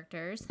Seuss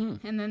characters.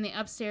 And then the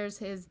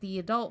upstairs is the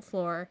adult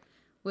floor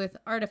with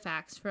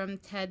artifacts from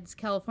Ted's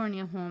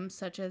California home,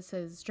 such as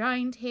his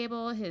drawing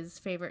table, his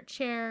favorite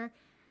chair,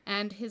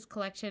 and his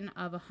collection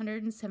of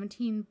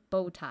 117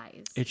 bow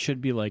ties. It should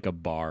be like a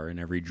bar, and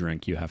every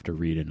drink you have to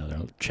read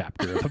another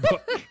chapter of a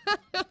book.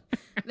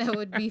 That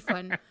would be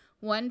fun.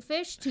 1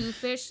 fish, 2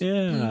 fish,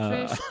 blue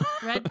fish,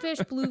 red fish,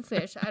 blue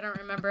fish. I don't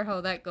remember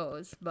how that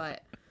goes,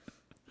 but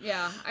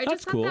yeah.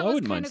 That's cool. I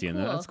wouldn't mind seeing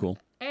that. That's cool.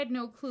 I had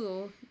no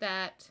clue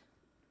that...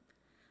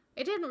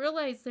 I didn't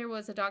realize there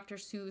was a Dr.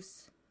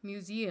 Seuss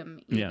museum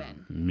even. Yeah,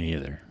 me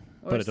either.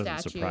 But it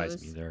doesn't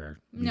surprise me. There are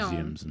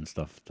museums and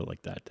stuff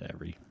like that to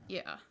every...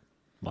 Yeah.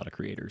 A lot of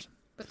creators.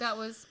 But that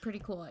was pretty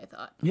cool, I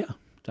thought. Yeah,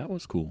 that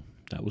was cool.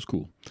 That was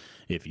cool.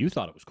 If you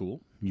thought it was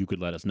cool, you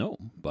could let us know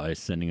by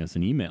sending us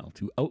an email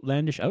to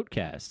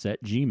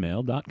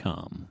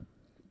outlandishoutcasts@gmail.com.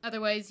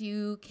 Otherwise,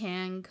 you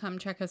can come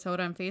check us out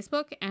on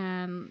Facebook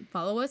and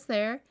follow us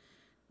there.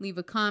 Leave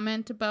a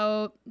comment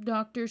about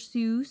Dr.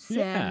 Seuss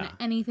and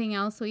anything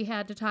else we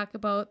had to talk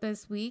about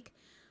this week.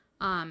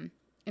 And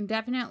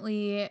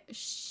definitely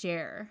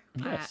share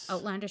at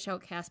Outlandish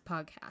Outcast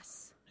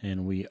Podcasts.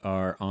 And we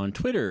are on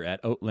Twitter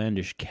at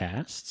Outlandish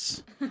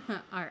Casts.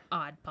 Our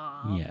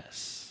oddball.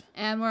 Yes.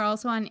 And we're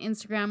also on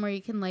Instagram where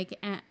you can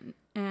like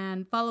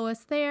and follow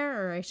us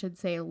there, or I should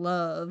say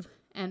love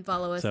and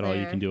follow us there. Is that all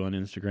you can do on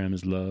Instagram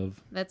is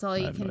love? That's all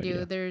you can do.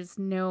 Idea. There's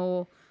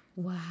no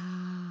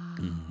wow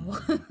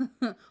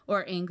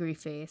or angry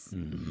face.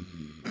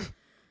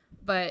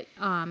 But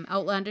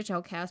Outlandish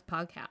Outcast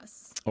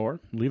Podcasts. Or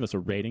leave us a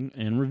rating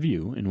and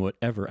review in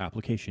whatever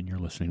application you're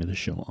listening to the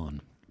show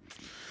on.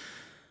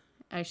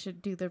 I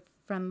should do the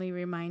friendly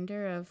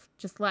reminder of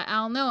just let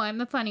Al know I'm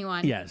the funny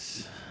one.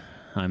 Yes,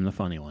 I'm the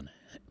funny one.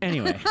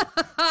 Anyway,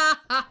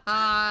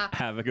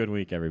 have a good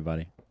week,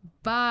 everybody.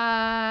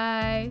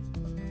 Bye.